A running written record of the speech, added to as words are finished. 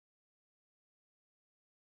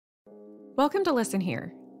Welcome to Listen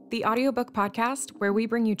Here, the audiobook podcast where we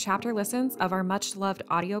bring you chapter listens of our much-loved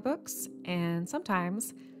audiobooks and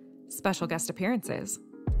sometimes special guest appearances.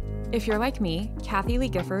 If you're like me, Kathie Lee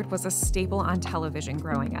Gifford was a staple on television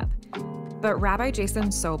growing up. But Rabbi Jason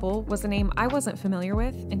Sobel was a name I wasn't familiar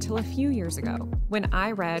with until a few years ago when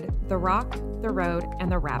I read The Rock, the Road,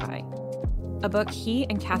 and the Rabbi, a book he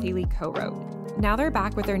and Kathie Lee co-wrote. Now they're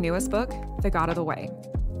back with their newest book, The God of the Way.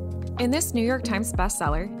 In this New York Times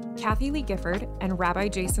bestseller, Kathie Lee Gifford and Rabbi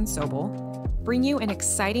Jason Sobel bring you an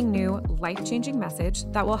exciting new, life-changing message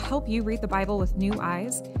that will help you read the Bible with new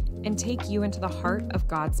eyes and take you into the heart of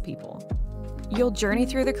God's people. You'll journey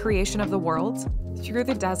through the creation of the world, through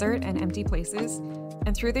the desert and empty places,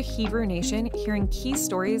 and through the Hebrew nation, hearing key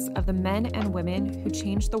stories of the men and women who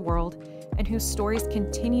changed the world and whose stories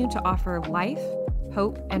continue to offer life,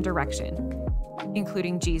 hope, and direction,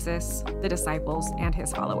 including Jesus, the disciples, and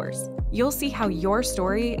his followers. You'll see how your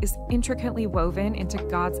story is intricately woven into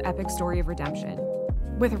God's epic story of redemption.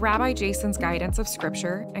 With Rabbi Jason's guidance of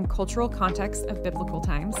scripture and cultural context of biblical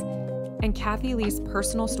times, and Kathie Lee's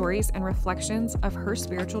personal stories and reflections of her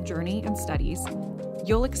spiritual journey and studies,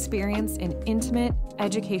 you'll experience an intimate,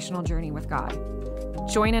 educational journey with God.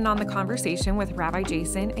 Join in on the conversation with Rabbi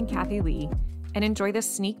Jason and Kathie Lee and enjoy this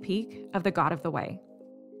sneak peek of the God of the Way.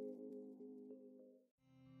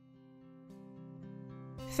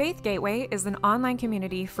 Faith Gateway is an online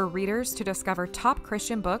community for readers to discover top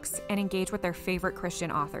Christian books and engage with their favorite Christian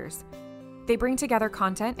authors. They bring together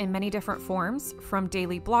content in many different forms, from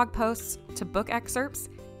daily blog posts to book excerpts,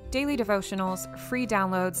 daily devotionals, free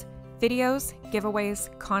downloads, videos,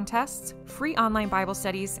 giveaways, contests, free online Bible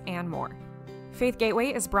studies, and more. Faith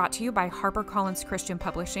Gateway is brought to you by HarperCollins Christian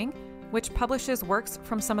Publishing, which publishes works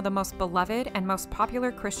from some of the most beloved and most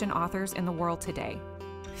popular Christian authors in the world today.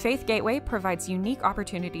 Faith Gateway provides unique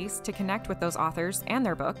opportunities to connect with those authors and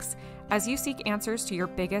their books as you seek answers to your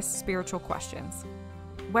biggest spiritual questions.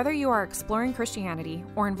 Whether you are exploring Christianity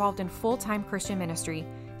or involved in full-time Christian ministry,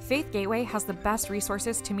 Faith Gateway has the best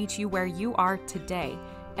resources to meet you where you are today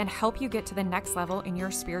and help you get to the next level in your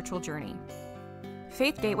spiritual journey.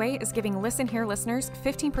 Faith Gateway is giving Listen Here listeners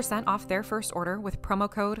 15% off their first order with promo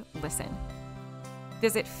code LISTEN.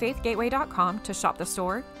 Visit faithgateway.com to shop the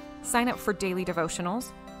store, sign up for daily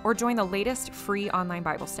devotionals, or join the latest free online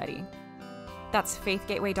Bible study. That's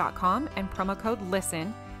faithgateway.com and promo code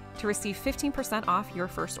LISTEN to receive 15% off your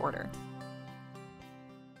first order.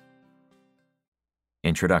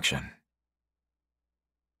 Introduction.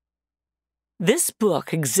 This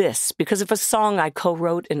book exists because of a song I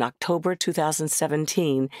co-wrote in October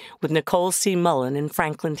 2017 with Nicole C. Mullen in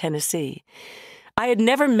Franklin, Tennessee. I had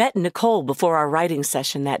never met Nicole before our writing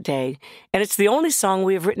session that day, and it's the only song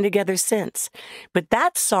we have written together since. But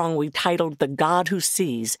that song we titled The God Who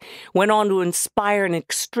Sees went on to inspire an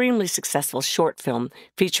extremely successful short film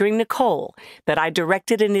featuring Nicole that I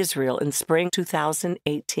directed in Israel in spring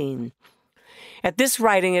 2018. At this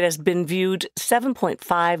writing, it has been viewed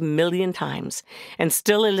 7.5 million times and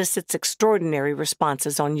still elicits extraordinary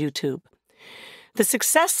responses on YouTube. The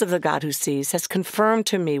success of The God Who Sees has confirmed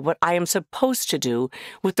to me what I am supposed to do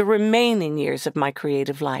with the remaining years of my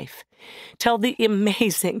creative life. Tell the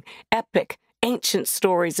amazing, epic, ancient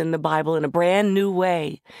stories in the Bible in a brand new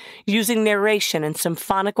way, using narration and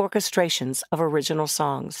symphonic orchestrations of original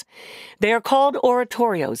songs. They are called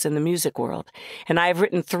oratorios in the music world, and I have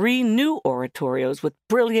written 3 new oratorios with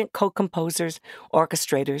brilliant co-composers,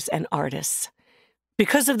 orchestrators, and artists.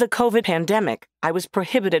 Because of the COVID pandemic, I was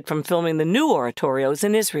prohibited from filming the new oratorios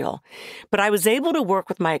in Israel, but I was able to work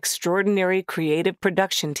with my extraordinary creative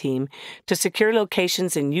production team to secure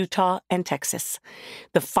locations in Utah and Texas.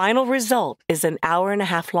 The final result is an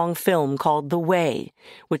hour-and-a-half-long film called The Way,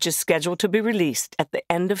 which is scheduled to be released at the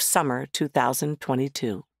end of summer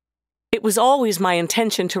 2022. It was always my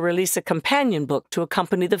intention to release a companion book to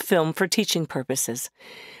accompany the film for teaching purposes.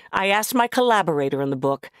 I asked my collaborator on the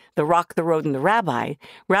book, The Rock, the Road, and the Rabbi,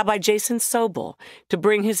 Rabbi Jason Sobel, to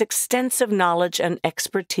bring his extensive knowledge and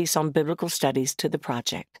expertise on biblical studies to the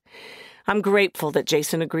project. I'm grateful that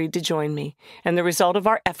Jason agreed to join me, and the result of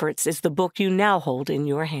our efforts is the book you now hold in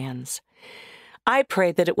your hands. I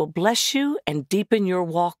pray that it will bless you and deepen your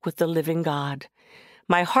walk with the living God.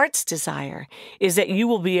 My heart's desire is that you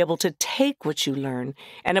will be able to take what you learn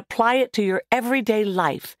and apply it to your everyday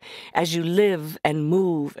life as you live and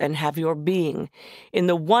move and have your being in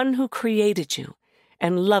the one who created you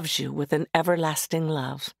and loves you with an everlasting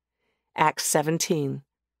love. Acts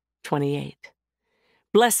 17:28.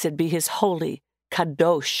 Blessed be his holy,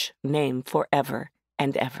 kadosh name forever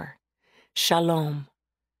and ever. Shalom,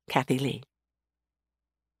 Kathie Lee.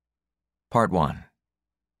 Part 1.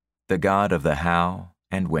 The God of the How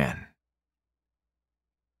and when?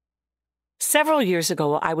 Several years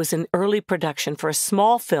ago, I was in early production for a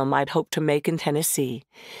small film I'd hoped to make in Tennessee.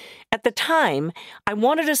 At the time, I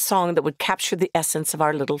wanted a song that would capture the essence of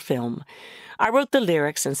our little film. I wrote the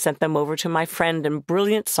lyrics and sent them over to my friend and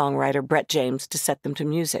brilliant songwriter, Brett James, to set them to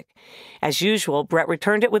music. As usual, Brett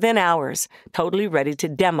returned it within hours, totally ready to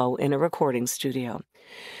demo in a recording studio.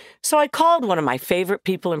 So I called one of my favorite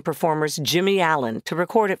people and performers, Jimmy Allen, to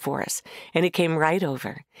record it for us, and he came right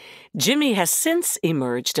over. Jimmy has since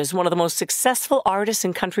emerged as one of the most successful artists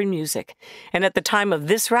in country music, and at the time of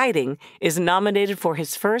this writing is nominated for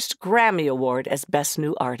his first Grammy Award as Best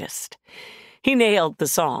New Artist. He nailed the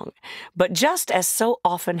song, but just as so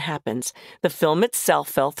often happens, the film itself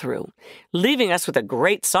fell through, leaving us with a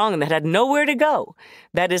great song that had nowhere to go.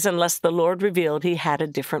 That is, unless the Lord revealed he had a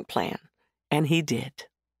different plan, and he did.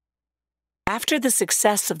 After the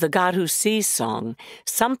success of the God Who Sees song,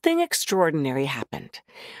 something extraordinary happened.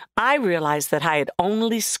 I realized that I had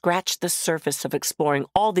only scratched the surface of exploring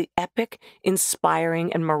all the epic,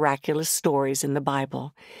 inspiring, and miraculous stories in the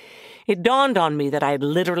Bible. It dawned on me that I had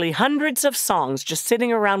literally hundreds of songs just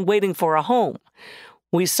sitting around waiting for a home.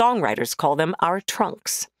 We songwriters call them our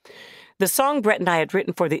trunks. The song Brett and I had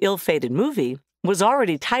written for the ill-fated movie was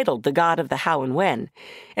already titled The God of the How and When,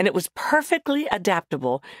 and it was perfectly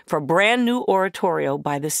adaptable for a brand new oratorio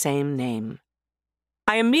by the same name.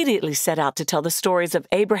 I immediately set out to tell the stories of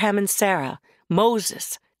Abraham and Sarah,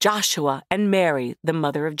 Moses, Joshua, and Mary, the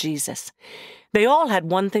mother of Jesus. They all had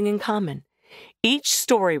one thing in common. Each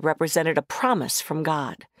story represented a promise from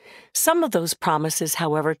God. Some of those promises,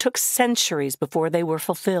 however, took centuries before they were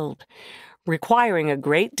fulfilled, requiring a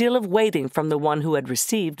great deal of waiting from the one who had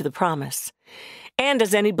received the promise. And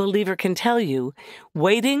as any believer can tell you,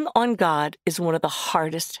 waiting on God is one of the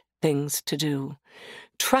hardest things to do.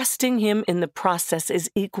 Trusting Him in the process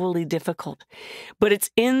is equally difficult, but it's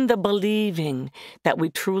in the believing that we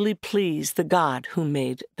truly please the God who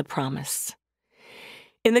made the promise.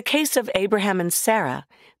 In the case of Abraham and Sarah,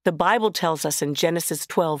 the Bible tells us in Genesis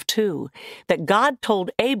 12:2 that God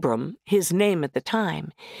told Abram, his name at the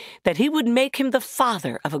time, that he would make him the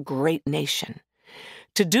father of a great nation.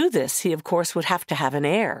 To do this, he of course would have to have an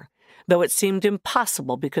heir, though it seemed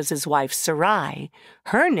impossible because his wife Sarai,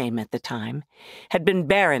 her name at the time, had been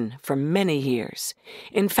barren for many years.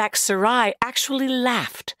 In fact, Sarai actually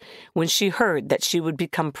laughed when she heard that she would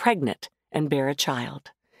become pregnant and bear a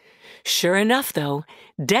child. Sure enough, though,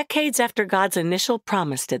 decades after God's initial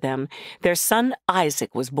promise to them, their son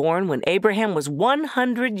Isaac was born when Abraham was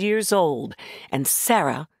 100 years old and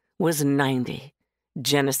Sarah was 90.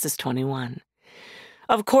 Genesis 21.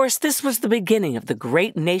 Of course, this was the beginning of the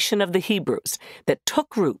great nation of the Hebrews that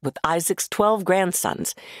took root with Isaac's 12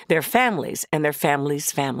 grandsons, their families, and their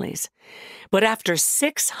families' families. But after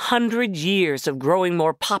 600 years of growing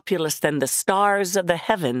more populous than the stars of the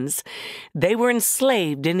heavens, they were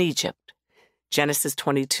enslaved in Egypt. Genesis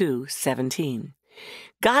 22:17.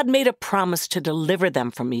 God made a promise to deliver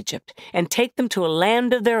them from Egypt and take them to a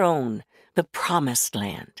land of their own, the Promised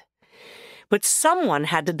Land. But someone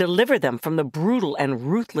had to deliver them from the brutal and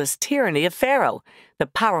ruthless tyranny of Pharaoh, the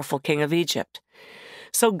powerful king of Egypt.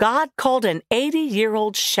 So God called an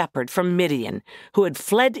 80-year-old shepherd from Midian who had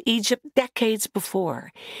fled Egypt decades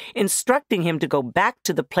before, instructing him to go back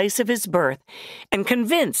to the place of his birth and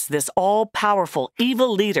convince this all-powerful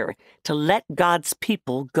evil leader to let God's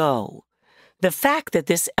people go. The fact that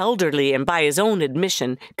this elderly and, by his own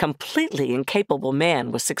admission, completely incapable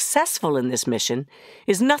man was successful in this mission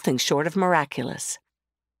is nothing short of miraculous.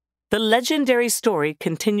 The legendary story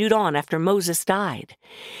continued on after Moses died,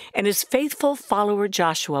 and his faithful follower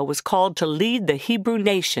Joshua was called to lead the Hebrew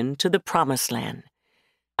nation to the Promised Land.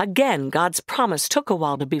 Again, God's promise took a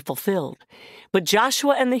while to be fulfilled, but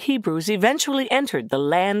Joshua and the Hebrews eventually entered the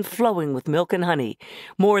land flowing with milk and honey,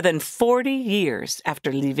 more than 40 years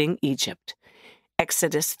after leaving Egypt.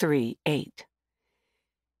 Exodus 3:8.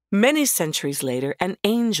 Many centuries later, an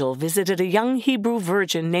angel visited a young Hebrew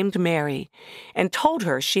virgin named Mary and told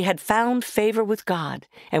her she had found favor with God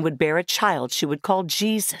and would bear a child she would call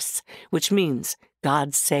Jesus, which means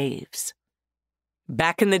God saves.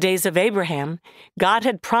 Back in the days of Abraham, God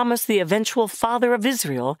had promised the eventual father of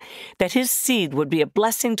Israel that his seed would be a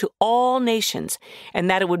blessing to all nations and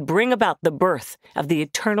that it would bring about the birth of the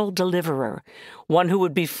eternal deliverer, one who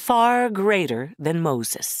would be far greater than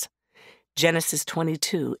Moses. Genesis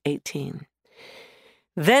 22:18.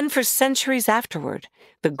 Then for centuries afterward,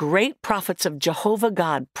 the great prophets of Jehovah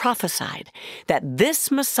God prophesied that this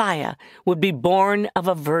Messiah would be born of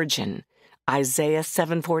a virgin. Isaiah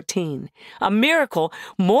 7:14, a miracle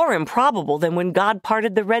more improbable than when God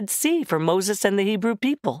parted the Red Sea for Moses and the Hebrew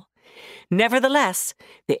people. Nevertheless,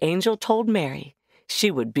 the angel told Mary she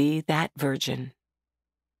would be that virgin.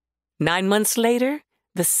 9 months later,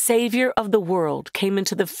 the Savior of the world came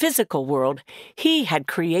into the physical world he had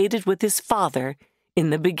created with his Father in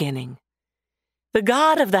the beginning. The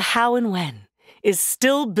God of the how and when is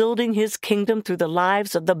still building his kingdom through the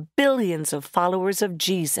lives of the billions of followers of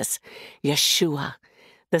Jesus, Yeshua,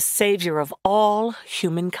 the Savior of all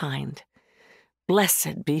humankind.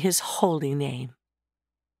 Blessed be his holy name.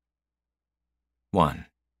 1.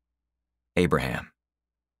 Abraham.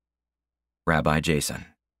 Rabbi Jason.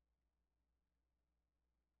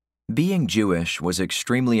 Being Jewish was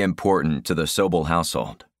extremely important to the Sobel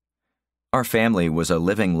household. Our family was a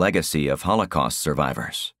living legacy of Holocaust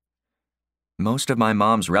survivors. Most of my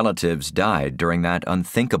mom's relatives died during that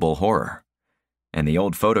unthinkable horror, and the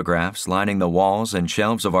old photographs lining the walls and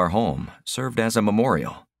shelves of our home served as a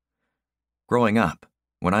memorial. Growing up,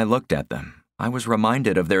 when I looked at them, I was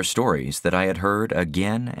reminded of their stories that I had heard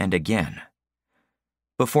again and again.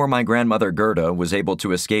 Before my grandmother Gerda was able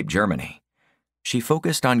to escape Germany, she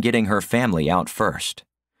focused on getting her family out first.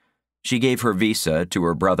 She gave her visa to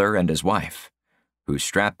her brother and his wife, who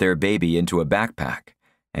strapped their baby into a backpack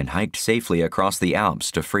and hiked safely across the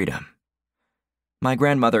Alps to freedom. My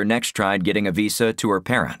grandmother next tried getting a visa to her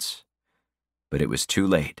parents, but it was too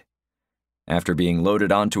late. After being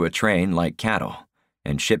loaded onto a train like cattle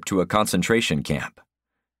and shipped to a concentration camp,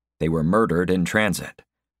 they were murdered in transit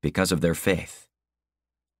because of their faith.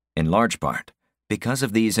 In large part, because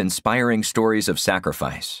of these inspiring stories of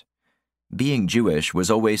sacrifice, being Jewish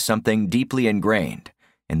was always something deeply ingrained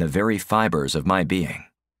in the very fibers of my being.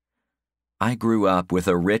 I grew up with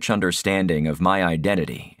a rich understanding of my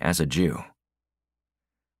identity as a Jew.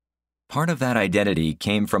 Part of that identity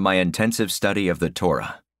came from my intensive study of the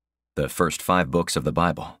Torah, the first 5 books of the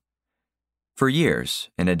Bible. For years,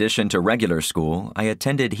 in addition to regular school, I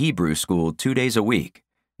attended Hebrew school 2 days a week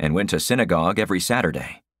and went to synagogue every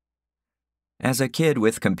Saturday. As a kid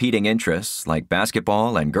with competing interests like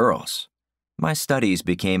basketball and girls, my studies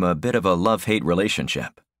became a bit of a love-hate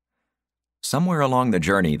relationship. Somewhere along the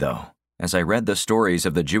journey, though, as I read the stories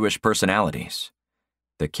of the Jewish personalities,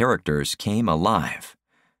 the characters came alive,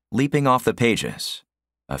 leaping off the pages,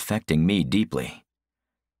 affecting me deeply.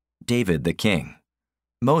 David the king,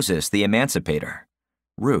 Moses the emancipator,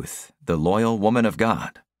 Ruth the loyal woman of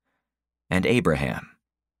God, and Abraham,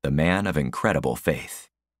 the man of incredible faith.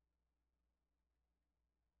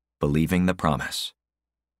 Believing the promise.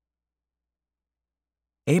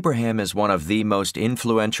 Abraham is one of the most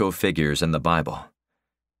influential figures in the Bible.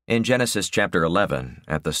 In Genesis chapter 11,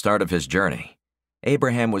 at the start of his journey,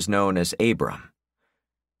 Abraham was known as Abram.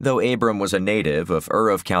 Though Abram was a native of Ur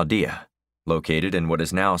of Chaldea, located in what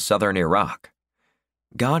is now southern Iraq,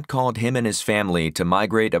 God called him and his family to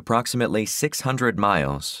migrate approximately 600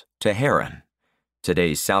 miles to Haran,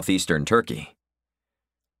 today's southeastern Turkey.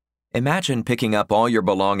 Imagine picking up all your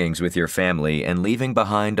belongings with your family and leaving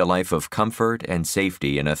behind a life of comfort and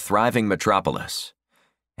safety in a thriving metropolis,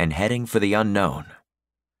 and heading for the unknown.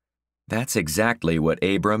 That's exactly what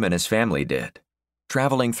Abram and his family did,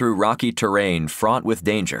 traveling through rocky terrain fraught with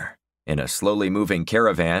danger in a slowly moving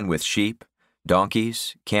caravan with sheep,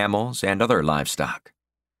 donkeys, camels, and other livestock.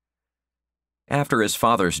 After his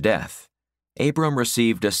father's death, Abram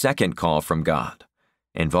received a second call from God,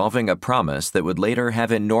 involving a promise that would later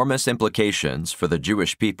have enormous implications for the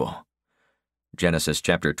Jewish people. Genesis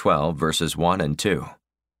chapter 12, verses 1 and 2.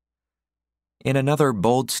 In another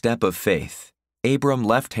bold step of faith, Abram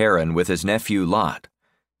left Haran with his nephew Lot,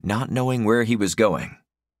 not knowing where he was going.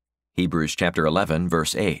 Hebrews chapter 11,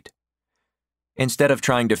 verse 8. Instead of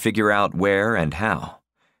trying to figure out where and how,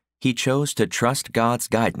 he chose to trust God's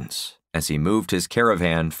guidance as he moved his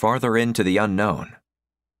caravan farther into the unknown.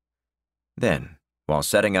 Then, while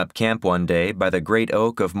setting up camp one day by the great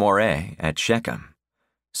oak of Moreh at Shechem,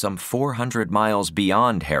 some 400 miles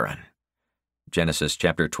beyond Haran, Genesis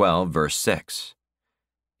chapter 12, verse 6,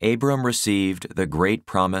 Abram received the great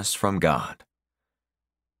promise from God.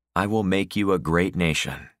 I will make you a great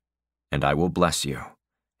nation, and I will bless you,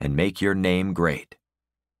 and make your name great.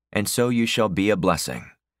 And so you shall be a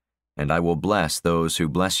blessing, and I will bless those who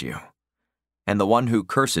bless you. And the one who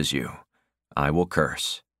curses you, I will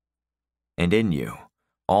curse. And in you,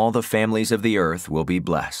 all the families of the earth will be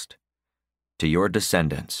blessed. To your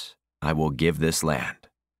descendants, I will give this land.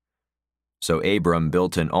 So Abram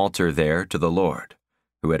built an altar there to the Lord,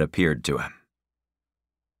 who had appeared to him.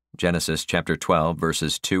 Genesis chapter 12,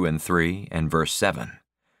 verses 2 and 3 and verse 7,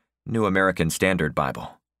 New American Standard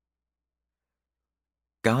Bible.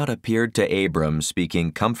 God appeared to Abram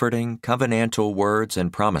speaking comforting, covenantal words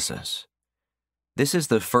and promises. This is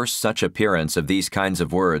the first such appearance of these kinds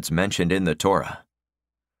of words mentioned in the Torah.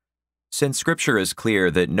 Since Scripture is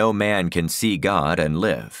clear that no man can see God and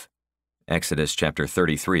live, Exodus chapter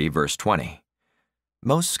 33, verse 20,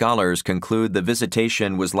 most scholars conclude the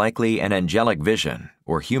visitation was likely an angelic vision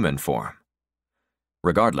or human form.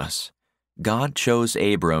 Regardless, God chose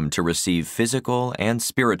Abram to receive physical and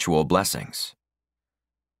spiritual blessings.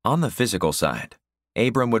 On the physical side,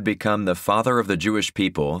 Abram would become the father of the Jewish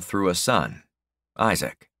people through a son,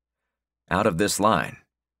 Isaac. Out of this line,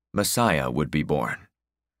 Messiah would be born.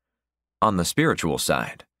 On the spiritual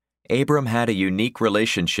side, Abram had a unique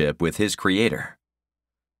relationship with his Creator.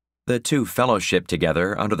 The two fellowshiped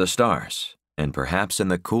together under the stars, and perhaps in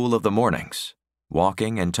the cool of the mornings,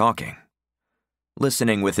 walking and talking.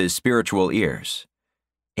 Listening with his spiritual ears,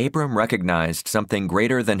 Abram recognized something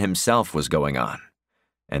greater than himself was going on,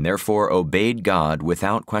 and therefore obeyed God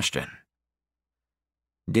without question.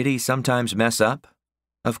 Did he sometimes mess up?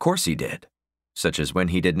 Of course he did, such as when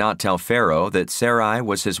he did not tell Pharaoh that Sarai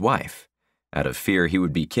was his wife, out of fear he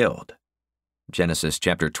would be killed. Genesis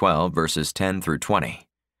chapter 12, verses 10 through 20.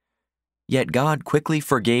 Yet God quickly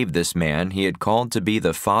forgave this man he had called to be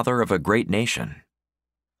the father of a great nation.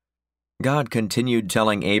 God continued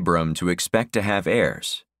telling Abram to expect to have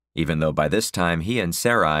heirs, even though by this time he and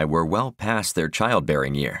Sarai were well past their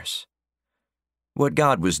childbearing years. What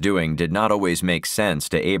God was doing did not always make sense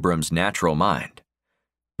to Abram's natural mind,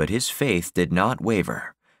 but his faith did not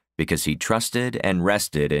waver because he trusted and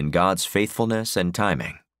rested in God's faithfulness and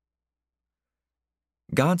timing.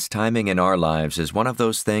 God's timing in our lives is one of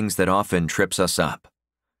those things that often trips us up.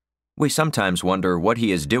 We sometimes wonder what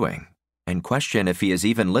He is doing and question if He is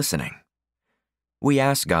even listening. We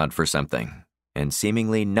ask God for something, and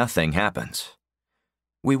seemingly nothing happens.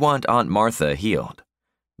 We want Aunt Martha healed,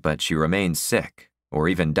 but she remains sick or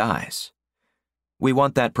even dies. We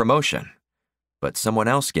want that promotion, but someone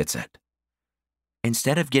else gets it.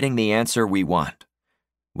 Instead of getting the answer we want,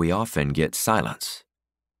 we often get silence.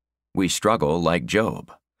 We struggle like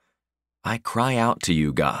Job. I cry out to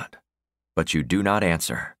you, God, but you do not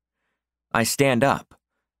answer. I stand up,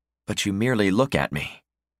 but you merely look at me.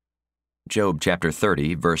 Job chapter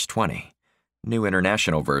 30, verse 20, New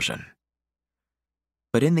International Version.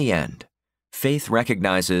 But in the end, faith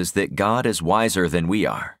recognizes that God is wiser than we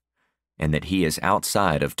are, and that He is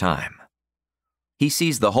outside of time. He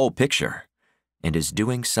sees the whole picture and is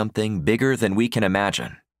doing something bigger than we can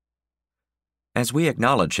imagine. As we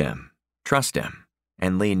acknowledge Him, trust Him,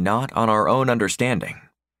 and lean not on our own understanding,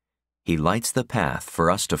 He lights the path for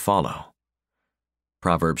us to follow.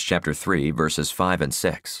 Proverbs chapter 3, verses 5 and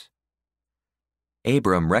 6.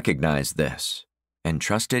 Abram recognized this and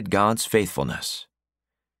trusted God's faithfulness.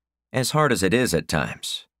 As hard as it is at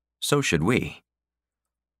times, so should we.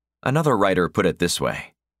 Another writer put it this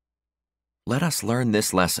way: let us learn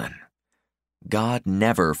this lesson. God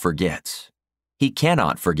never forgets. He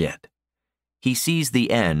cannot forget. He sees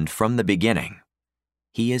the end from the beginning.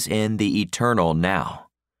 He is in the eternal now.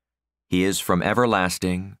 He is from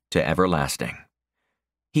everlasting to everlasting.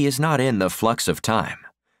 He is not in the flux of time.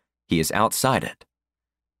 He is outside it.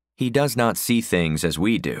 He does not see things as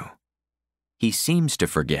we do. He seems to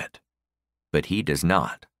forget, but He does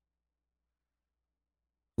not.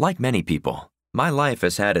 Like many people, my life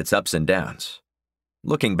has had its ups and downs.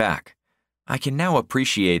 Looking back, I can now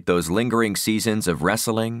appreciate those lingering seasons of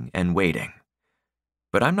wrestling and waiting.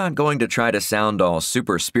 But I'm not going to try to sound all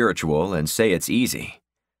super spiritual and say it's easy.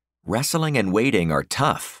 Wrestling and waiting are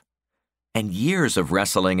tough, and years of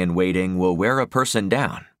wrestling and waiting will wear a person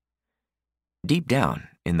down. Deep down,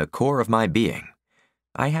 in the core of my being,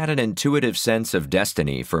 I had an intuitive sense of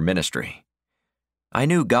destiny for ministry. I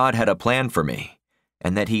knew God had a plan for me,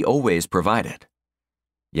 and that He always provided.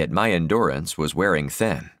 Yet my endurance was wearing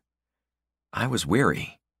thin. I was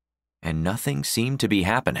weary, and nothing seemed to be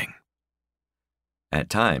happening. At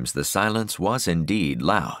times, the silence was indeed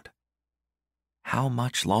loud. How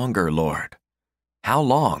much longer, Lord? How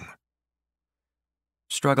long?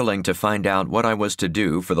 Struggling to find out what I was to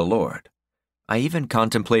do for the Lord, I even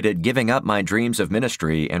contemplated giving up my dreams of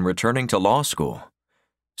ministry and returning to law school,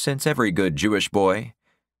 since every good Jewish boy,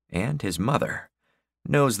 and his mother,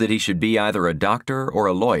 knows that he should be either a doctor or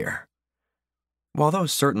a lawyer. While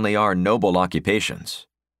those certainly are noble occupations,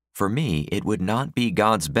 for me it would not be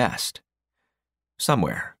God's best.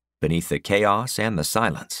 Somewhere, beneath the chaos and the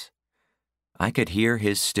silence, I could hear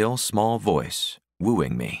His still small voice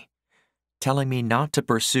wooing me, telling me not to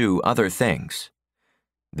pursue other things,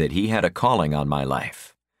 that He had a calling on my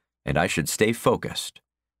life, and I should stay focused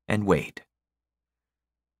and wait.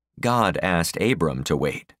 God asked Abram to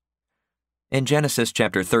wait. In Genesis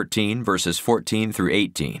chapter 13, verses 14 through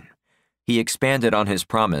 18, he expanded on his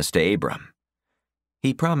promise to Abram.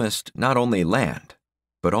 He promised not only land,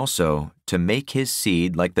 but also to make his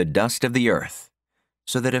seed like the dust of the earth,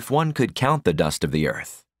 so that if one could count the dust of the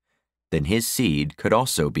earth, then his seed could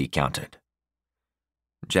also be counted.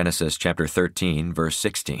 Genesis chapter 13, verse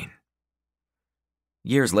 16.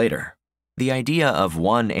 Years later, the idea of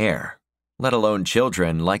one heir, let alone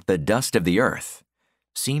children like the dust of the earth,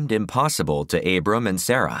 seemed impossible to Abram and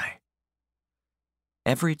Sarai.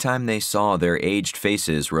 Every time they saw their aged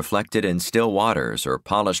faces reflected in still waters or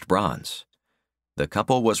polished bronze, the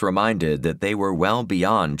couple was reminded that they were well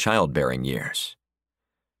beyond childbearing years.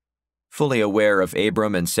 Fully aware of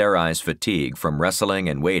Abram and Sarai's fatigue from wrestling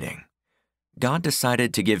and waiting, God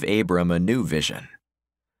decided to give Abram a new vision.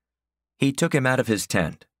 He took him out of his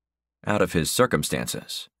tent, out of his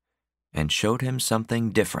circumstances, and showed him something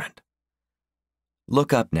different.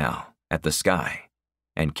 Look up now at the sky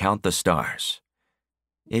and count the stars,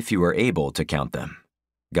 if you are able to count them,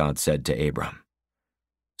 God said to Abram.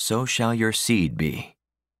 So shall your seed be.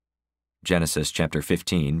 Genesis chapter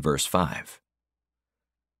 15, verse 5.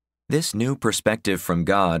 This new perspective from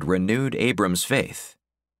God renewed Abram's faith.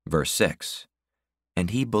 Verse 6.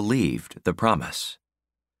 And he believed the promise.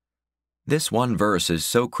 This one verse is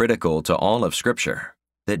so critical to all of Scripture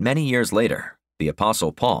that many years later, the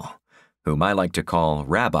Apostle Paul, whom I like to call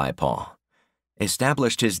Rabbi Paul,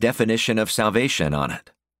 established his definition of salvation on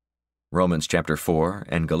it. Romans chapter 4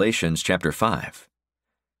 and Galatians chapter 5.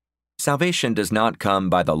 Salvation does not come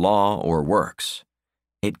by the law or works.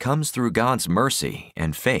 It comes through God's mercy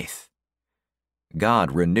and faith.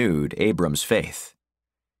 God renewed Abram's faith.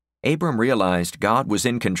 Abram realized God was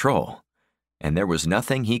in control, and there was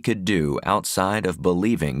nothing he could do outside of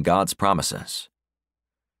believing God's promises.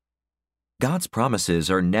 God's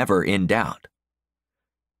promises are never in doubt.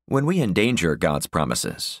 When we endanger God's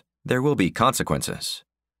promises, there will be consequences,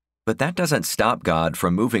 but that doesn't stop God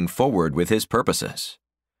from moving forward with His purposes.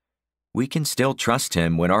 We can still trust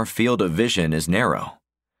Him when our field of vision is narrow.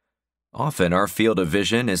 Often our field of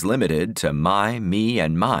vision is limited to my, me,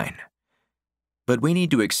 and mine. But we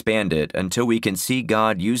need to expand it until we can see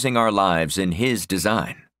God using our lives in His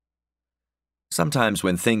design. Sometimes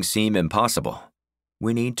when things seem impossible,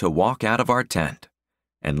 we need to walk out of our tent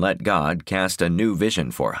and let God cast a new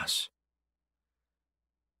vision for us.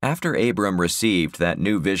 After Abram received that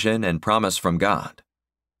new vision and promise from God,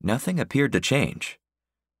 nothing appeared to change.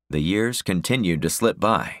 The years continued to slip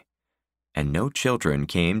by, and no children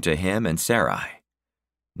came to him and Sarai.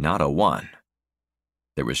 Not a one.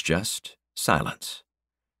 There was just silence.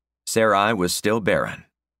 Sarai was still barren,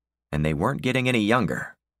 and they weren't getting any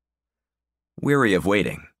younger. Weary of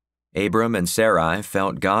waiting, Abram and Sarai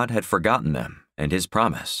felt God had forgotten them and His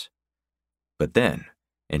promise. But then,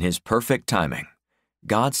 in His perfect timing,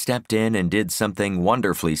 God stepped in and did something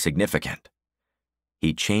wonderfully significant.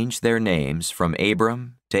 He changed their names from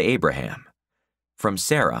Abram to Abraham, from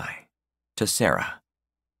Sarai to Sarah.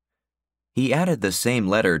 He added the same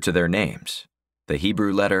letter to their names, the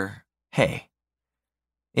Hebrew letter He.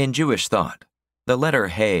 In Jewish thought, the letter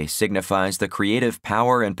He signifies the creative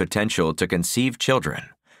power and potential to conceive children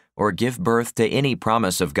or give birth to any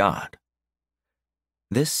promise of God.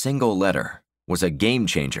 This single letter was a game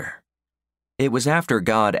changer. It was after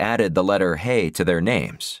God added the letter He to their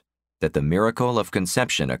names that the miracle of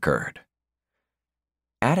conception occurred.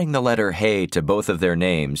 Adding the letter He to both of their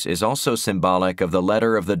names is also symbolic of the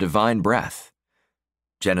letter of the divine breath,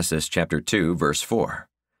 Genesis chapter 2, verse 4,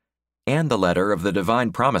 and the letter of the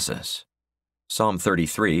divine promises, Psalm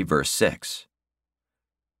 33, verse 6.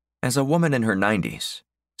 As a woman in her 90s,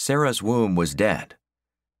 Sarah's womb was dead,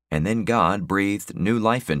 and then God breathed new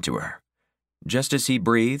life into her, just as He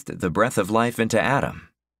breathed the breath of life into Adam.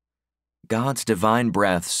 God's divine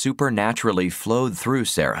breath supernaturally flowed through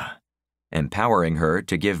Sarah, empowering her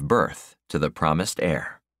to give birth to the promised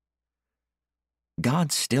heir.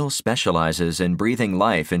 God still specializes in breathing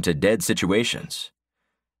life into dead situations.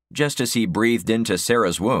 Just as He breathed into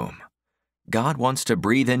Sarah's womb, God wants to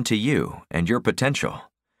breathe into you and your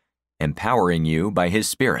potential, empowering you by His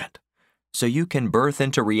Spirit, so you can birth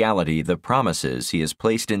into reality the promises He has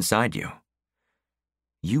placed inside you.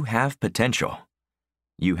 You have potential.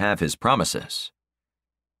 You have His promises.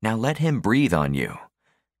 Now let Him breathe on you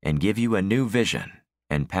and give you a new vision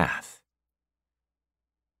and path.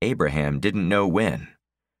 Abraham didn't know when.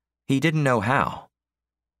 He didn't know how.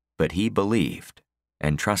 But he believed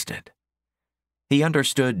and trusted. He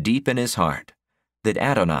understood deep in his heart that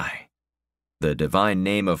Adonai, the divine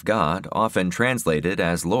name of God often translated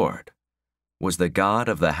as Lord, was the God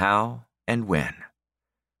of the how and when.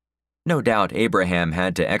 No doubt Abraham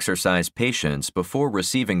had to exercise patience before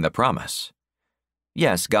receiving the promise.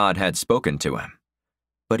 Yes, God had spoken to him,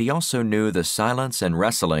 but he also knew the silence and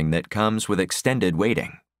wrestling that comes with extended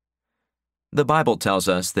waiting. The Bible tells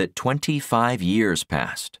us that 25 years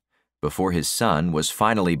passed before his son was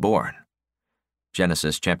finally born.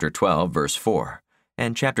 Genesis chapter 12, verse 4,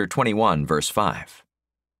 and chapter 21, verse 5.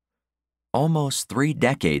 Almost 3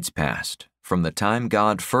 decades passed from the time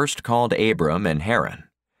God first called Abram and Haran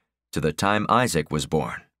to the time Isaac was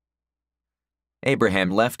born. Abraham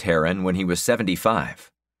left Haran when he was 75.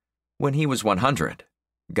 When he was 100,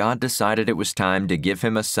 God decided it was time to give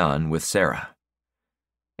him a son with Sarah.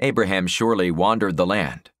 Abraham surely wandered the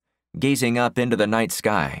land, gazing up into the night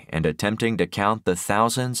sky and attempting to count the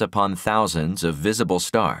thousands upon thousands of visible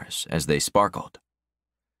stars as they sparkled.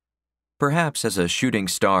 Perhaps as a shooting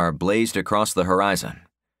star blazed across the horizon,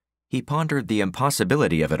 he pondered the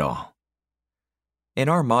impossibility of it all. In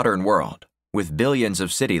our modern world, with billions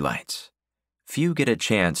of city lights, few get a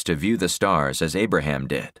chance to view the stars as Abraham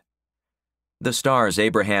did. The stars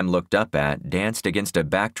Abraham looked up at danced against a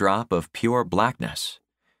backdrop of pure blackness,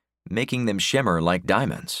 making them shimmer like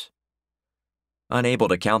diamonds. Unable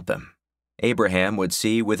to count them, Abraham would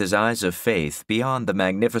see with his eyes of faith beyond the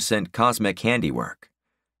magnificent cosmic handiwork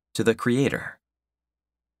to the Creator.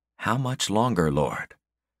 How much longer, Lord?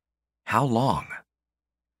 How long?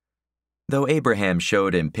 Though Abraham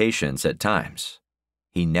showed impatience at times,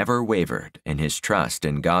 he never wavered in his trust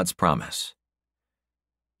in God's promise.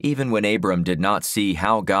 Even when Abram did not see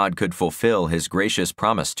how God could fulfill his gracious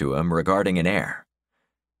promise to him regarding an heir,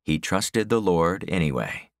 he trusted the Lord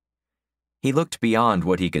anyway. He looked beyond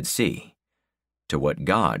what he could see to what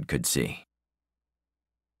God could see.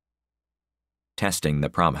 Testing the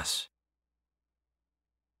promise.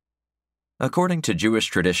 According to Jewish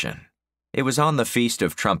tradition, it was on the Feast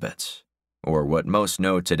of Trumpets, or what most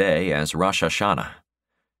know today as Rosh Hashanah,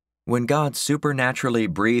 when God supernaturally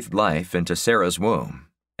breathed life into Sarah's womb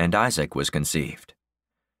and Isaac was conceived.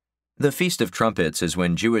 The Feast of Trumpets is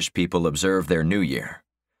when Jewish people observe their New Year.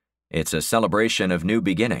 It's a celebration of new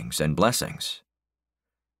beginnings and blessings.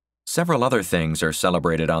 Several other things are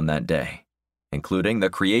celebrated on that day, including the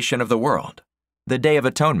creation of the world, the Day of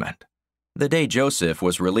Atonement, the day Joseph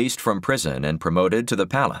was released from prison and promoted to the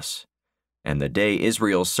palace, and the day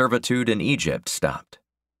Israel's servitude in Egypt stopped.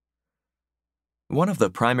 One of the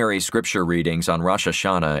primary scripture readings on Rosh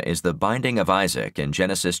Hashanah is the binding of Isaac in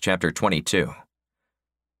Genesis chapter 22.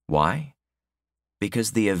 Why?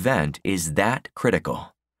 Because the event is that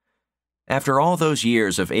critical. After all those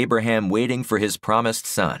years of Abraham waiting for his promised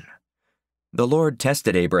son, the Lord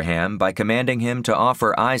tested Abraham by commanding him to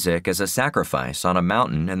offer Isaac as a sacrifice on a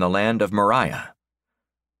mountain in the land of Moriah.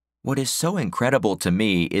 What is so incredible to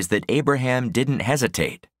me is that Abraham didn't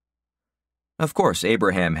hesitate. Of course,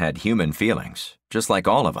 Abraham had human feelings, just like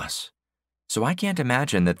all of us, so I can't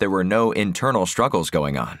imagine that there were no internal struggles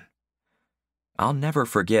going on. I'll never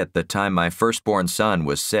forget the time my firstborn son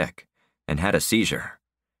was sick and had a seizure.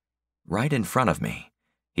 Right in front of me,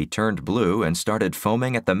 he turned blue and started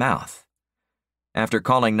foaming at the mouth. After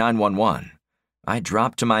calling 911, I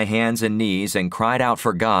dropped to my hands and knees and cried out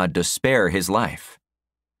for God to spare his life.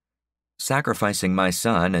 Sacrificing my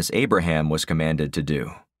son as Abraham was commanded to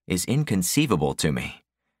do is inconceivable to me.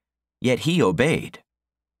 Yet he obeyed.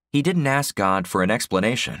 He didn't ask God for an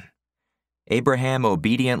explanation. Abraham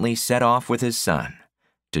obediently set off with his son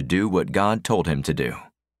to do what God told him to do.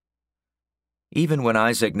 Even when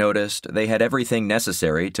Isaac noticed they had everything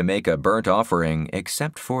necessary to make a burnt offering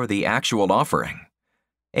except for the actual offering,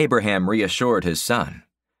 Abraham reassured his son,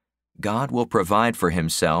 God will provide for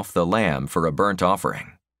himself the lamb for a burnt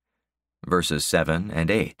offering. Verses 7 and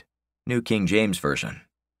 8, New King James Version.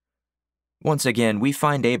 Once again, we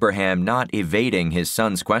find Abraham not evading his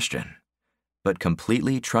son's question, but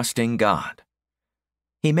completely trusting God.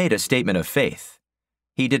 He made a statement of faith.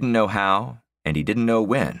 He didn't know how, and he didn't know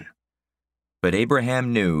when. But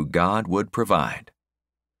Abraham knew God would provide.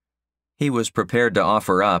 He was prepared to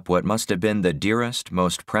offer up what must have been the dearest,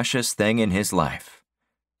 most precious thing in his life,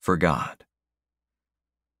 for God.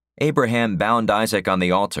 Abraham bound Isaac on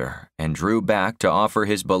the altar and drew back to offer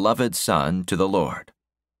his beloved son to the Lord.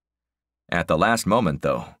 At the last moment,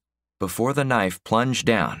 though, before the knife plunged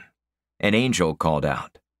down, an angel called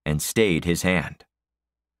out and stayed his hand.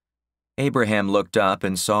 Abraham looked up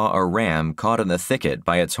and saw a ram caught in the thicket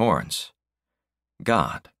by its horns.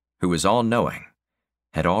 God, who is all-knowing,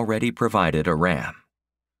 had already provided a ram.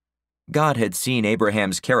 God had seen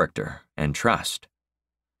Abraham's character and trust.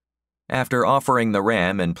 After offering the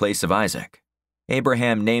ram in place of Isaac,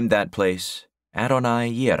 Abraham named that place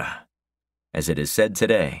Adonai Yireh. As it is said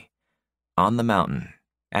today, on the mountain,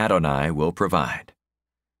 Adonai will provide.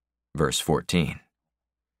 Verse 14.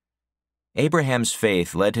 Abraham's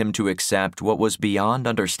faith led him to accept what was beyond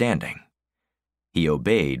understanding. He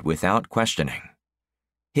obeyed without questioning.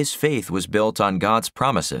 His faith was built on God's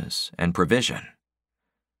promises and provision.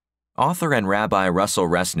 Author and Rabbi Russell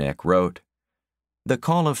Resnick wrote, "The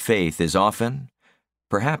call of faith is often,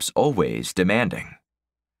 perhaps always, demanding.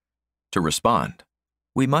 To respond,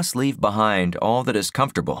 we must leave behind all that is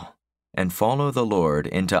comfortable and follow the Lord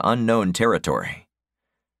into unknown territory.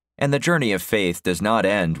 And the journey of faith does not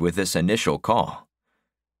end with this initial call.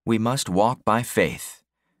 We must walk by faith,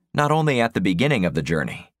 not only at the beginning of the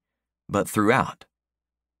journey, but throughout.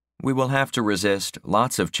 We will have to resist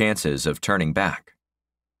lots of chances of turning back."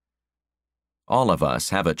 All of us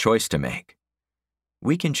have a choice to make.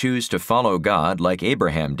 We can choose to follow God like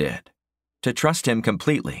Abraham did, to trust Him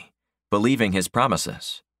completely, believing His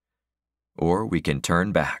promises. Or we can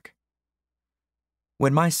turn back.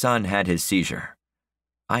 When my son had his seizure,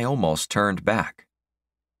 I almost turned back.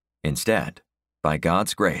 Instead, by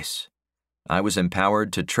God's grace, I was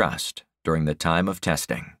empowered to trust during the time of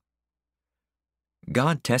testing.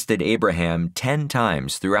 God tested Abraham 10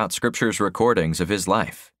 times throughout Scripture's recordings of his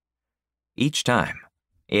life. Each time,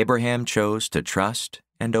 Abraham chose to trust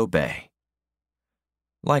and obey.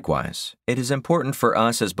 Likewise, it is important for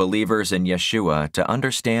us as believers in Yeshua to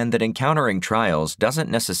understand that encountering trials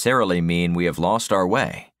doesn't necessarily mean we have lost our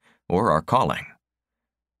way or our calling.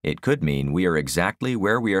 It could mean we are exactly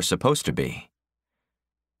where we are supposed to be.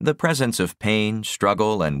 The presence of pain,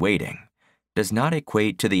 struggle, and waiting does not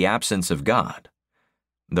equate to the absence of God,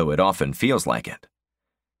 though it often feels like it.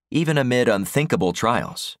 Even amid unthinkable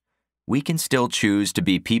trials, we can still choose to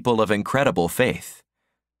be people of incredible faith,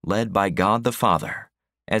 led by God the Father,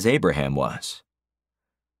 as Abraham was.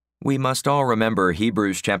 We must all remember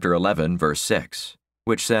Hebrews chapter 11, verse 6,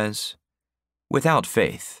 which says, "Without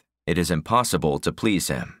faith, it is impossible to please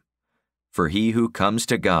Him. For he who comes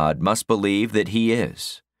to God must believe that He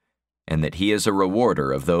is, and that He is a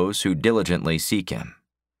rewarder of those who diligently seek Him."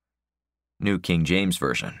 New King James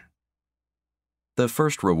Version. The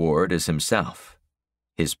first reward is Himself,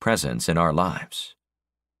 His presence in our lives.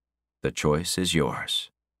 The choice is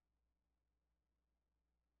yours.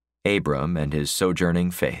 Abram and his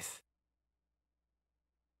sojourning faith.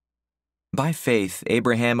 By faith,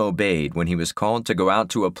 Abraham obeyed when he was called to go out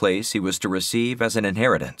to a place he was to receive as an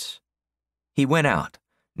inheritance. He went out,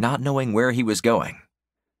 not knowing where he was going.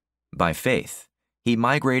 By faith, he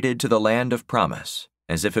migrated to the land of promise,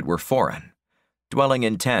 as if it were foreign, dwelling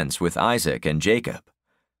in tents with Isaac and Jacob,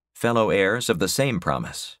 fellow heirs of the same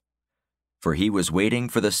promise. For he was waiting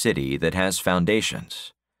for the city that has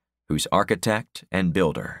foundations, whose architect and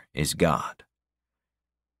builder is God.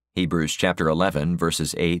 Hebrews chapter 11,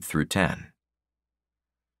 verses 8 through 10.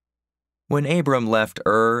 When Abram left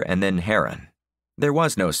Ur and then Haran, there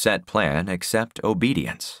was no set plan except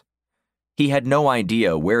obedience. He had no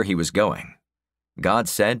idea where he was going. God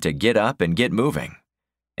said to get up and get moving,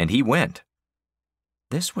 and he went.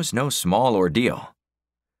 This was no small ordeal.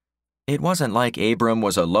 It wasn't like Abram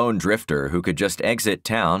was a lone drifter who could just exit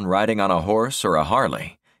town riding on a horse or a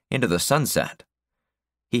Harley into the sunset.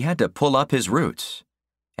 He had to pull up his roots,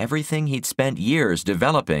 everything he'd spent years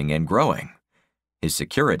developing and growing, his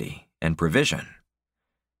security and provision.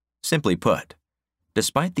 Simply put,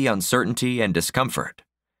 despite the uncertainty and discomfort,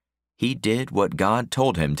 he did what God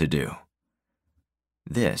told him to do.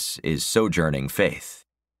 This is sojourning faith.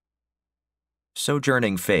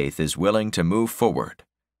 Sojourning faith is willing to move forward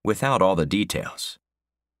without all the details.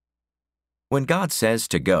 When God says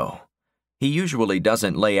to go, He usually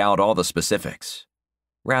doesn't lay out all the specifics.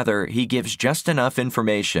 Rather, He gives just enough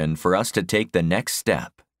information for us to take the next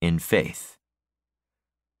step in faith.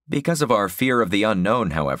 Because of our fear of the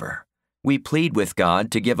unknown, however, we plead with God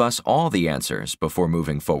to give us all the answers before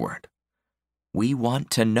moving forward. We want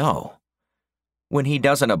to know. When He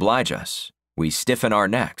doesn't oblige us, we stiffen our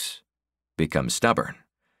necks, become stubborn,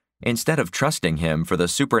 instead of trusting Him for the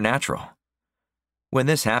supernatural. When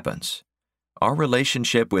this happens, our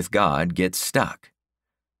relationship with God gets stuck.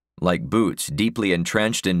 Like boots deeply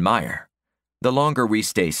entrenched in mire, the longer we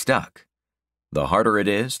stay stuck, the harder it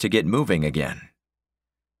is to get moving again.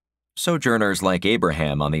 Sojourners like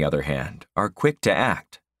Abraham, on the other hand, are quick to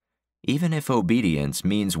act, even if obedience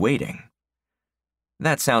means waiting.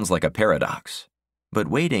 That sounds like a paradox, but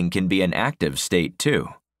waiting can be an active state too.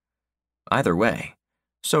 Either way,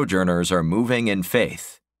 sojourners are moving in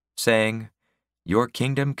faith, saying, "Your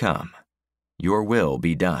kingdom come, your will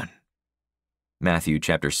be done." Matthew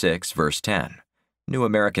chapter 6, verse 10, New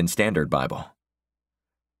American Standard Bible.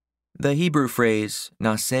 The Hebrew phrase,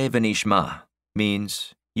 "Naseh v'nishma,"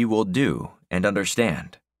 means, you will do and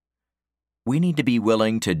understand. We need to be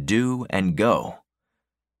willing to do and go.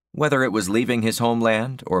 Whether it was leaving his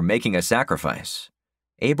homeland or making a sacrifice,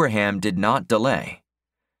 Abraham did not delay.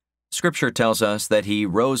 Scripture tells us that he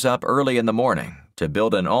rose up early in the morning to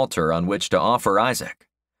build an altar on which to offer Isaac.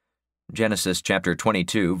 Genesis chapter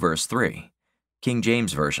 22, verse 3, King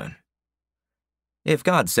James Version. If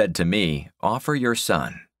God said to me, "Offer your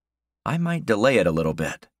son," I might delay it a little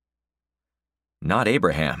bit. Not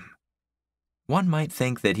Abraham. One might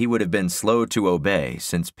think that he would have been slow to obey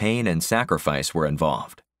since pain and sacrifice were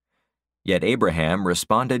involved. Yet Abraham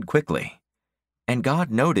responded quickly, and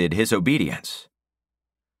God noted his obedience.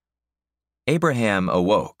 Abraham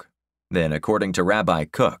awoke. Then, according to Rabbi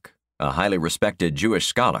Kook, a highly respected Jewish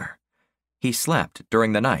scholar, he slept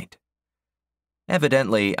during the night.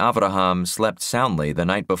 Evidently, Avraham slept soundly the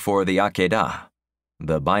night before the Akedah,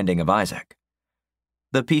 the binding of Isaac.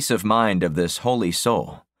 The peace of mind of this holy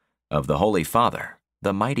soul, of the Holy Father,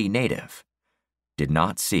 the mighty native, did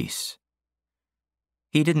not cease.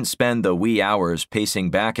 He didn't spend the wee hours pacing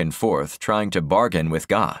back and forth trying to bargain with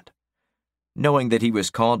God. Knowing that he was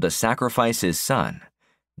called to sacrifice his son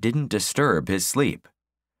didn't disturb his sleep.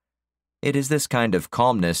 It is this kind of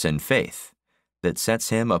calmness and faith that sets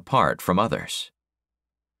him apart from others.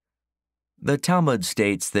 The Talmud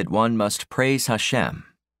states that one must praise Hashem,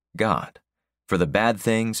 God, for the bad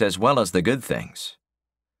things as well as the good things.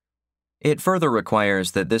 It further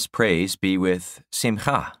requires that this praise be with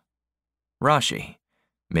simcha. Rashi,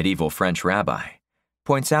 medieval French rabbi,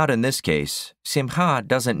 points out in this case, simcha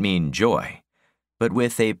doesn't mean joy, but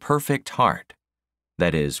with a perfect heart,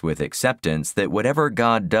 that is, with acceptance that whatever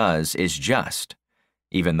God does is just,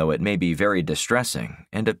 even though it may be very distressing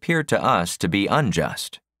and appear to us to be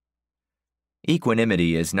unjust.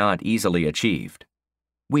 Equanimity is not easily achieved.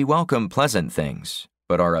 We welcome pleasant things,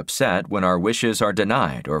 but are upset when our wishes are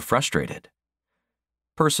denied or frustrated.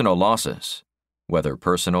 Personal losses, whether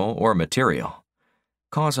personal or material,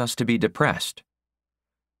 cause us to be depressed.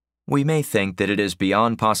 We may think that it is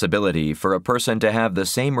beyond possibility for a person to have the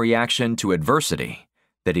same reaction to adversity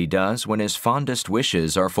that he does when his fondest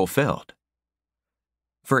wishes are fulfilled.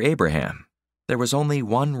 For Abraham, there was only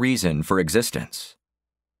one reason for existence: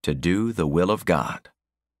 to do the will of God.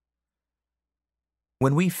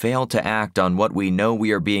 When we fail to act on what we know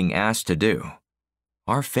we are being asked to do,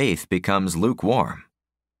 our faith becomes lukewarm.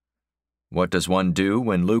 What does one do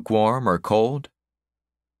when lukewarm or cold?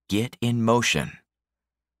 Get in motion.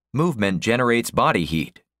 Movement generates body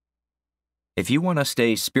heat. If you want to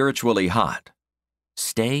stay spiritually hot,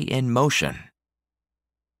 stay in motion.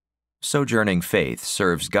 Sojourning faith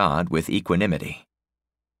serves God with equanimity.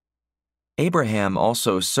 Abraham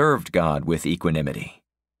also served God with equanimity.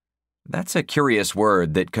 That's a curious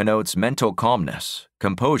word that connotes mental calmness,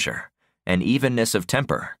 composure, and evenness of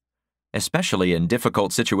temper, especially in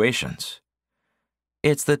difficult situations.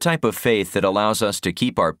 It's the type of faith that allows us to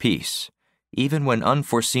keep our peace, even when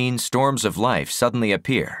unforeseen storms of life suddenly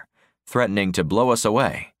appear, threatening to blow us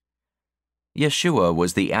away. Yeshua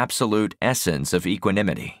was the absolute essence of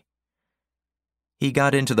equanimity. He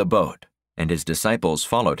got into the boat, and his disciples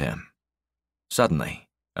followed him. Suddenly,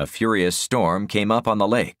 a furious storm came up on the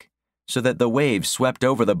lake, so that the waves swept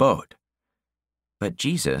over the boat. But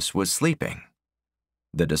Jesus was sleeping.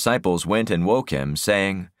 The disciples went and woke him,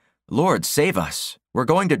 saying, "Lord, save us! We're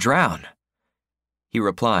going to drown." He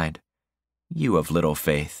replied, "You of little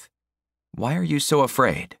faith, why are you so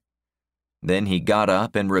afraid?" Then he got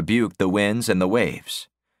up and rebuked the winds and the waves,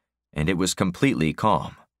 and it was completely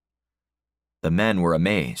calm. The men were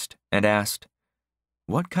amazed and asked,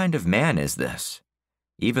 "What kind of man is this?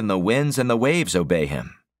 Even the winds and the waves obey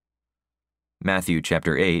him." Matthew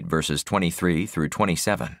chapter 8, verses 23 through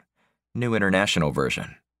 27, New International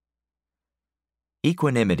Version.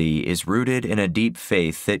 Equanimity is rooted in a deep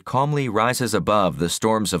faith that calmly rises above the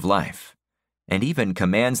storms of life, and even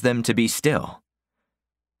commands them to be still.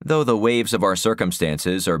 Though the waves of our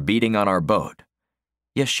circumstances are beating on our boat,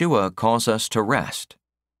 Yeshua calls us to rest.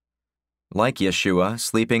 Like Yeshua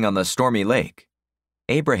sleeping on the stormy lake,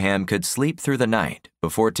 Abraham could sleep through the night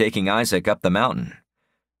before taking Isaac up the mountain,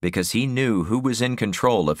 because he knew who was in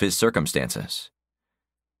control of his circumstances.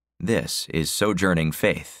 This is sojourning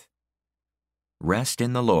faith. "Rest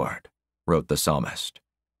in the Lord," wrote the psalmist,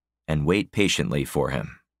 "and wait patiently for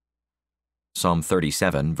him." Psalm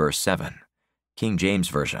 37, verse 7, King James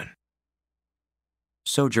Version.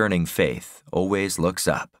 Sojourning faith always looks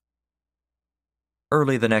up.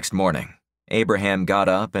 Early the next morning, Abraham got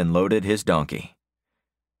up and loaded his donkey.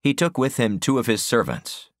 He took with him 2 of his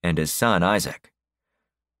servants and his son Isaac.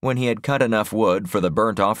 When he had cut enough wood for the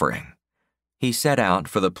burnt offering, he set out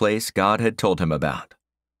for the place God had told him about.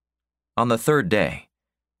 On the 3rd day,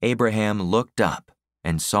 Abraham looked up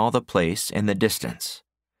and saw the place in the distance.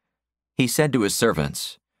 He said to his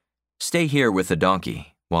servants, "Stay here with the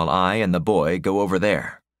donkey, while I and the boy go over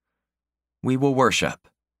there. We will worship,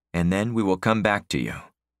 and then we will come back to you."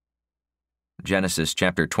 Genesis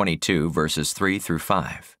chapter 22, verses 3 through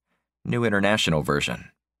 5, New International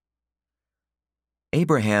Version.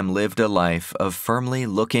 Abraham lived a life of firmly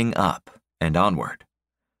looking up and onward.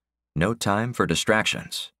 No time for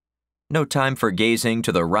distractions. No time for gazing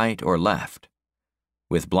to the right or left.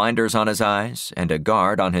 With blinders on his eyes and a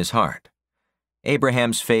guard on his heart,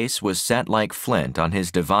 Abraham's face was set like flint on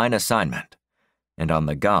his divine assignment and on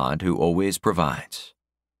the God who always provides.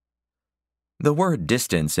 The word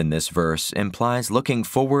distance in this verse implies looking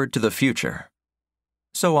forward to the future.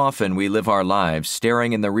 So often we live our lives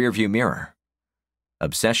staring in the rearview mirror.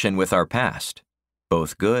 Obsession with our past,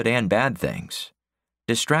 both good and bad things,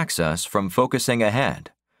 distracts us from focusing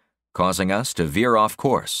ahead, causing us to veer off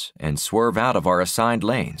course and swerve out of our assigned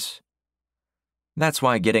lanes. That's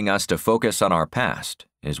why getting us to focus on our past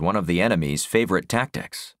is one of the enemy's favorite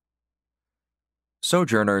tactics.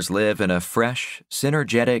 Sojourners live in a fresh,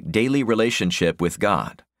 synergetic daily relationship with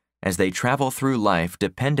God as they travel through life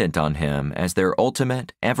dependent on Him as their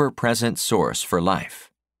ultimate, ever-present source for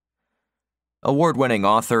life. Award-winning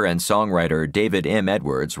author and songwriter David M.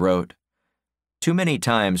 Edwards wrote, "Too many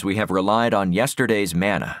times we have relied on yesterday's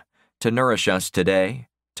manna to nourish us today,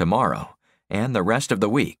 tomorrow, and the rest of the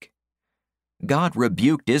week. God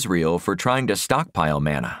rebuked Israel for trying to stockpile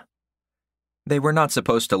manna. They were not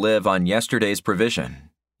supposed to live on yesterday's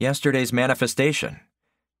provision, yesterday's manifestation,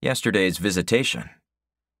 yesterday's visitation.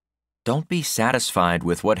 Don't be satisfied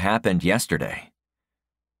with what happened yesterday.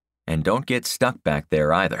 And don't get stuck back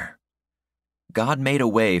there either. God made a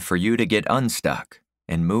way for you to get unstuck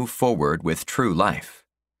and move forward with true life.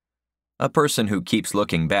 A person who keeps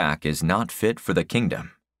looking back is not fit for the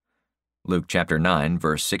kingdom." Luke chapter 9,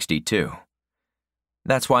 verse 62.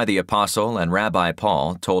 That's why the apostle and Rabbi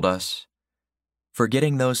Paul told us,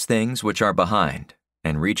 "Forgetting those things which are behind,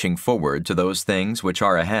 and reaching forward to those things which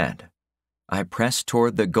are ahead, I press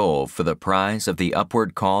toward the goal for the prize of the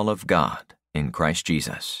upward call of God in Christ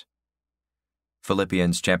Jesus."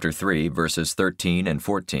 Philippians chapter 3, verses 13 and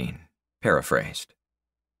 14, paraphrased.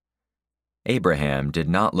 Abraham did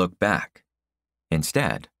not look back.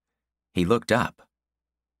 Instead, he looked up.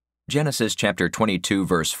 Genesis chapter 22,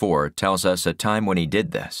 verse 4 tells us a time when he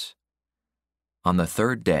did this. On the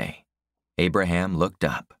third day, Abraham looked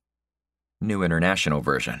up. New International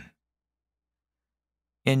Version.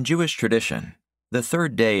 In Jewish tradition, the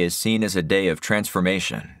third day is seen as a day of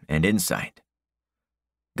transformation and insight.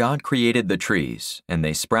 God created the trees, and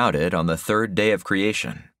they sprouted on the third day of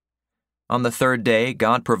creation. On the third day,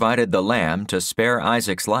 God provided the lamb to spare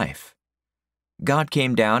Isaac's life. God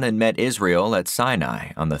came down and met Israel at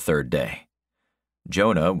Sinai on the third day.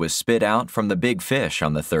 Jonah was spit out from the big fish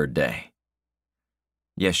on the third day.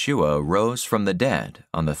 Yeshua rose from the dead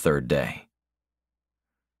on the third day.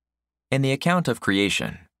 In the account of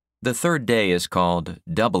creation, the third day is called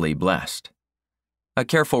doubly blessed. A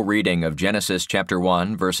careful reading of Genesis chapter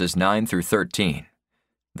 1, verses 9 through 13,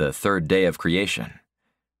 the third day of creation,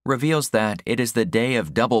 reveals that it is the day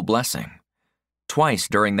of double blessing. Twice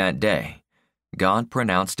during that day, God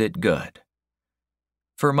pronounced it good.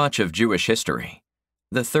 For much of Jewish history,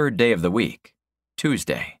 the third day of the week,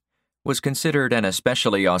 Tuesday, was considered an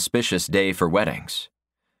especially auspicious day for weddings.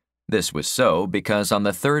 This was so because on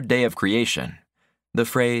the third day of creation, the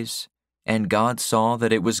phrase, "And God saw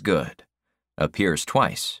that it was good," appears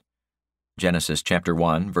twice. Genesis chapter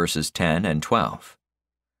 1, verses 10 and 12.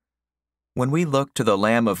 When we look to the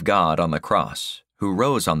Lamb of God on the cross, who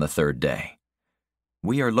rose on the third day,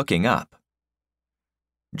 we are looking up.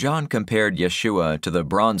 John compared Yeshua to the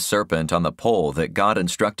bronze serpent on the pole that God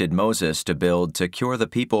instructed Moses to build to cure the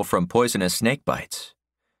people from poisonous snake bites.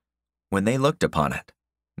 When they looked upon it,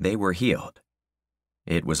 they were healed.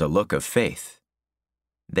 It was a look of faith.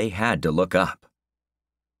 They had to look up.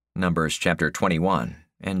 Numbers chapter 21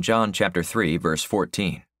 and John chapter 3, verse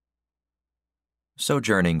 14.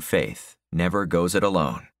 Sojourning faith never goes it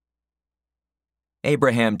alone.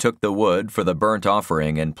 Abraham took the wood for the burnt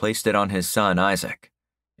offering and placed it on his son Isaac,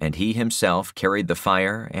 and he himself carried the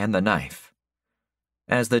fire and the knife.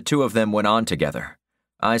 As the two of them went on together,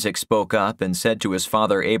 Isaac spoke up and said to his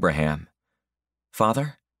father Abraham,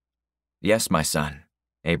 "Father?" "Yes, my son,"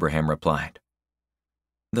 Abraham replied.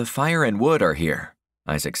 "The fire and wood are here,"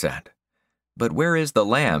 Isaac said, "but where is the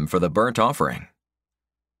lamb for the burnt offering?"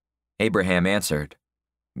 Abraham answered,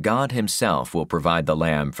 "God himself will provide the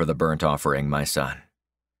lamb for the burnt offering, my son."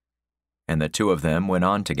 And the two of them went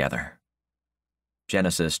on together.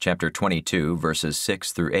 Genesis chapter 22, verses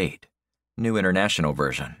 6 through 8, New International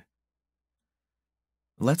Version.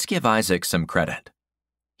 Let's give Isaac some credit.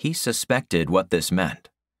 He suspected what this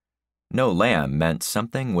meant. No lamb meant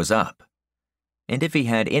something was up. And if he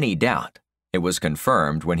had any doubt, it was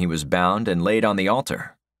confirmed when he was bound and laid on the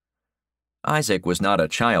altar. Isaac was not a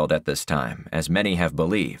child at this time, as many have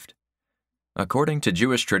believed. According to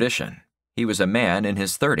Jewish tradition, he was a man in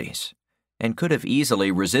his 30s and could have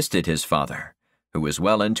easily resisted his father, who was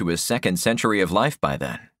well into his 2nd century of life by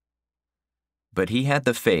then. But he had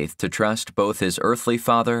the faith to trust both his earthly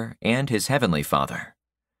father and his heavenly Father.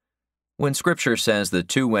 When Scripture says the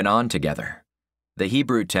two went on together, the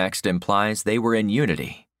Hebrew text implies they were in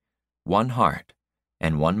unity, one heart,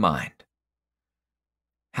 and one mind.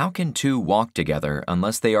 How can two walk together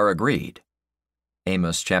unless they are agreed?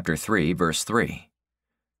 Amos chapter 3, verse 3.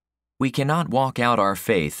 We cannot walk out our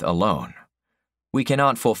faith alone. We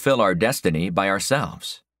cannot fulfill our destiny by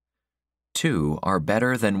ourselves. Two are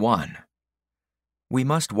better than one. We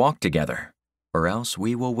must walk together, or else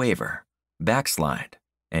we will waver, backslide,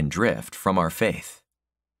 and drift from our faith.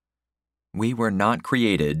 We were not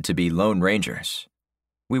created to be lone rangers.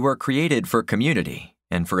 We were created for community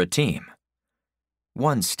and for a team.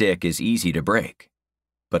 One stick is easy to break,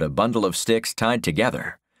 but a bundle of sticks tied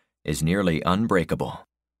together is nearly unbreakable.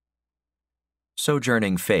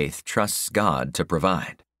 Sojourning faith trusts God to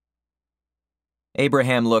provide.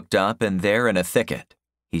 Abraham looked up, and there in a thicket,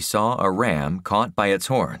 he saw a ram caught by its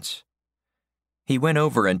horns. He went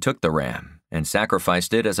over and took the ram and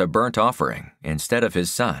sacrificed it as a burnt offering instead of his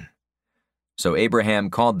son. So Abraham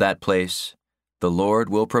called that place, "The Lord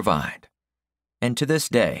will provide." And to this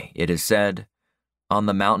day it is said, "On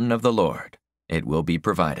the mountain of the Lord it will be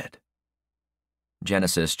provided."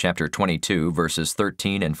 Genesis chapter 22, verses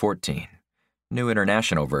 13 and 14, New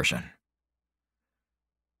International Version.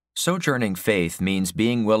 Sojourning faith means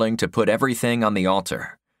being willing to put everything on the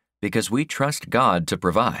altar because we trust God to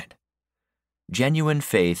provide. Genuine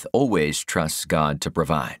faith always trusts God to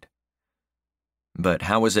provide. But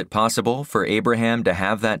how is it possible for Abraham to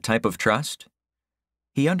have that type of trust?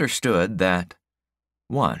 He understood that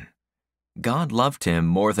 1. God loved him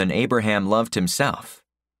more than Abraham loved himself.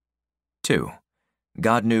 2.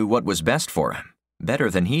 God knew what was best for him,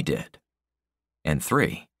 better than he did. And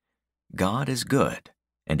 3. God is good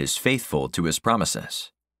and is faithful to his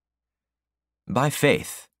promises. By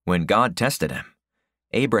faith, when God tested him,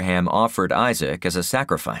 Abraham offered Isaac as a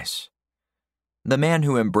sacrifice. The man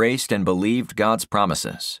who embraced and believed God's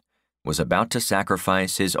promises was about to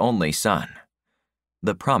sacrifice his only son,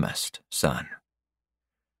 the promised son.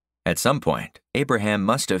 At some point, Abraham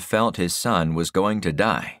must have felt his son was going to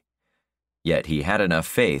die, yet he had enough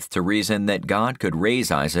faith to reason that God could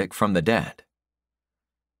raise Isaac from the dead.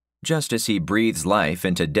 Just as he breathes life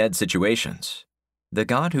into dead situations, the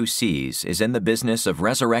God who sees is in the business of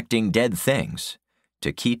resurrecting dead things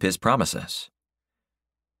to keep his promises.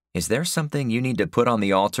 Is there something you need to put on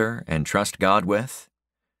the altar and trust God with?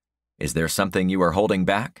 Is there something you are holding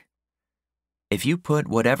back? If you put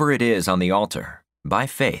whatever it is on the altar, by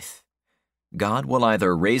faith, God will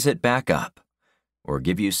either raise it back up or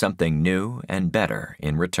give you something new and better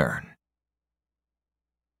in return.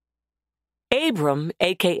 Abram,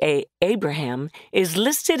 a.k.a. Abraham, is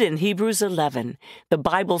listed in Hebrews 11, the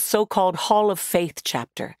Bible's so-called Hall of Faith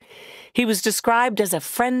chapter. He was described as a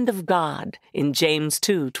friend of God in James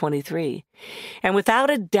 2:23, and without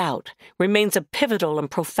a doubt remains a pivotal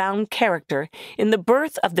and profound character in the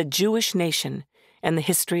birth of the Jewish nation and the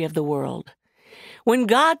history of the world. When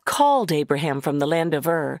God called Abraham from the land of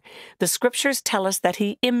Ur, the Scriptures tell us that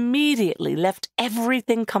he immediately left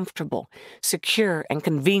everything comfortable, secure, and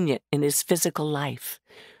convenient in his physical life.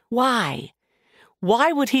 Why?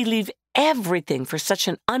 Why would he leave everything for such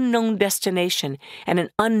an unknown destination and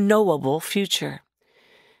an unknowable future?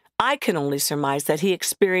 I can only surmise that he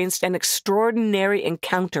experienced an extraordinary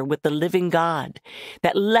encounter with the living God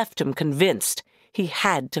that left him convinced he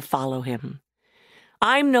had to follow him.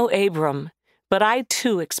 I'm no Abram, but I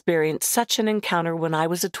too experienced such an encounter when I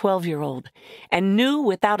was a 12-year-old and knew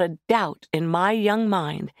without a doubt in my young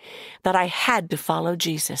mind that I had to follow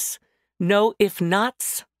Jesus. No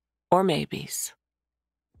if-nots or maybes.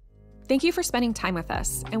 Thank you for spending time with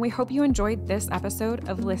us, and we hope you enjoyed this episode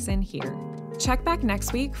of Listen Here. Check back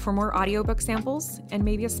next week for more audiobook samples and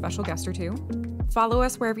maybe a special guest or two. Follow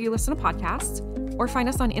us wherever you listen to podcasts, or find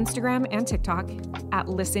us on Instagram and TikTok at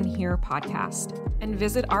Listen Here Podcast, and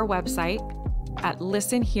visit our website at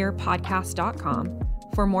listenhearepodcast.com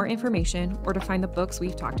for more information or to find the books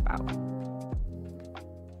we've talked about.